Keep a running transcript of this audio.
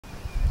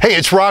Hey,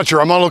 it's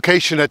Roger. I'm on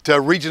location at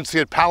Regency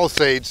at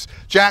Palisades.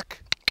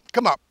 Jack,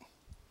 come up.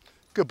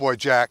 Good boy,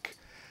 Jack.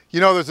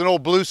 You know, there's an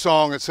old blues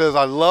song that says,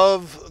 I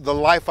love the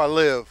life I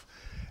live,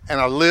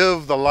 and I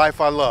live the life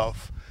I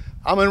love.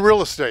 I'm in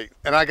real estate,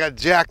 and I got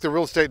Jack, the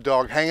real estate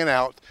dog, hanging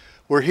out.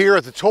 We're here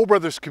at the Toll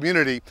Brothers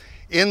community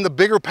in the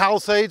bigger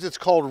Palisades. It's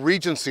called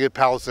Regency at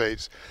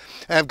Palisades.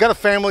 And I've got a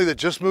family that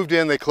just moved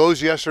in. They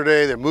closed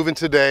yesterday. They're moving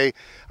today.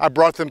 I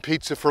brought them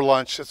pizza for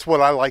lunch. That's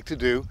what I like to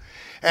do.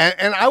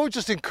 And I would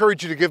just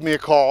encourage you to give me a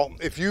call.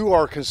 If you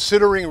are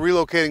considering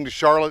relocating to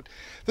Charlotte,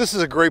 this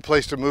is a great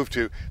place to move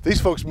to.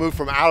 These folks moved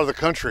from out of the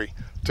country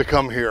to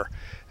come here.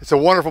 It's a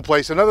wonderful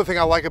place. Another thing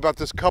I like about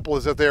this couple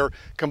is that they're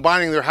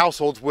combining their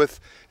households with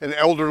an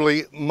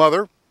elderly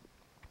mother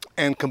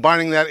and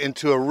combining that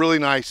into a really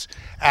nice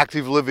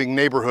active living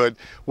neighborhood,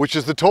 which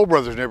is the Toll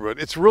Brothers neighborhood.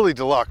 It's really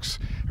deluxe.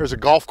 There's a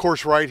golf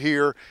course right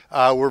here.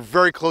 We're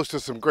very close to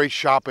some great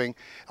shopping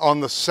on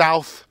the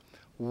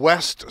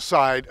southwest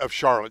side of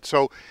Charlotte.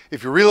 So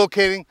if you're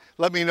relocating,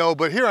 let me know.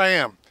 But here I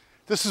am.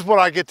 This is what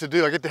I get to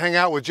do. I get to hang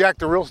out with Jack,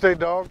 the real estate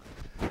dog,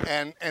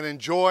 and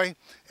enjoy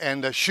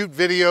and shoot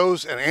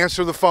videos and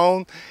answer the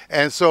phone.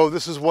 And so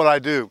this is what I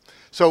do.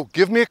 So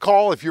give me a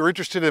call if you're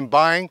interested in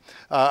buying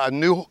a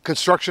new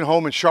construction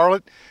home in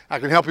Charlotte. I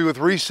can help you with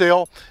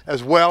resale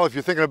as well. If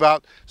you're thinking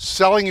about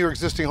selling your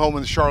existing home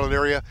in the Charlotte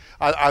area,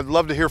 I'd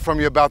love to hear from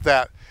you about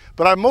that.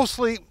 But I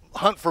mostly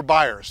hunt for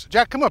buyers.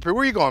 Jack, come up here.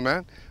 Where are you going,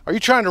 man? Are you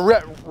trying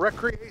to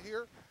recreate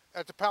here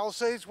at the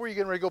Palisades? Where are you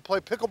getting ready to go play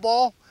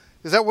pickleball?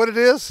 Is that what it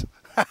is?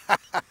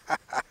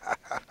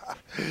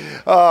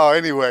 Oh,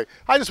 anyway,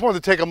 I just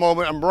wanted to take a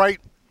moment. I'm right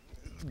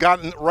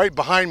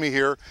behind me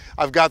here.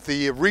 I've got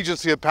the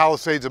Regency of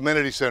Palisades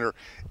Amenity Center,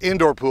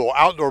 indoor pool,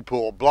 outdoor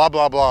pool, blah,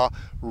 blah, blah.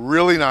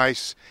 Really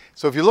nice.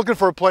 So if you're looking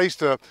for a place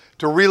to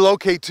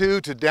relocate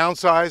to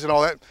downsize and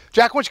all that,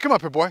 Jack, why don't you come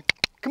up here, boy?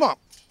 Come on.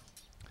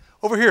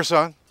 Over here,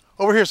 son.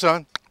 Over here,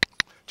 son.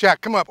 Jack,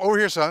 come up. Over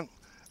here, son.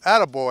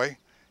 Attaboy.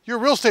 You're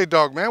a real estate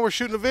dog, man. We're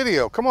shooting a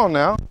video. Come on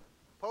now.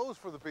 Pose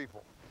for the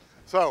people.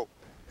 So,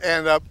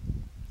 and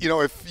you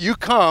know, if you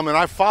come and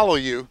I follow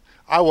you,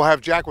 I will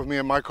have Jack with me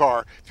in my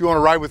car. If you want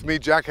to ride with me,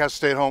 Jack has to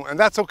stay at home, and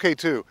that's okay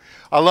too.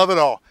 I love it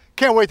all.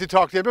 Can't wait to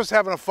talk to you. I'm just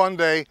having a fun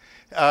day,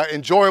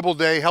 enjoyable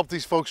day, help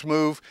these folks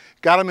move,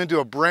 got them into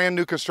a brand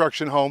new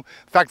construction home.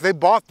 In fact, they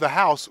bought the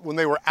house when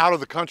they were out of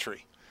the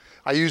country.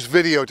 I used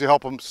video to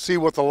help them see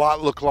what the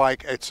lot looked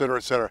like, et cetera,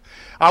 et cetera.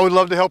 I would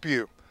love to help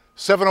you.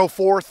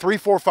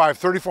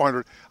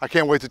 704-345-3400. I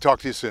can't wait to talk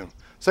to you soon.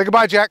 Say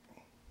goodbye, Jack.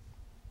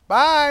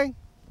 Bye.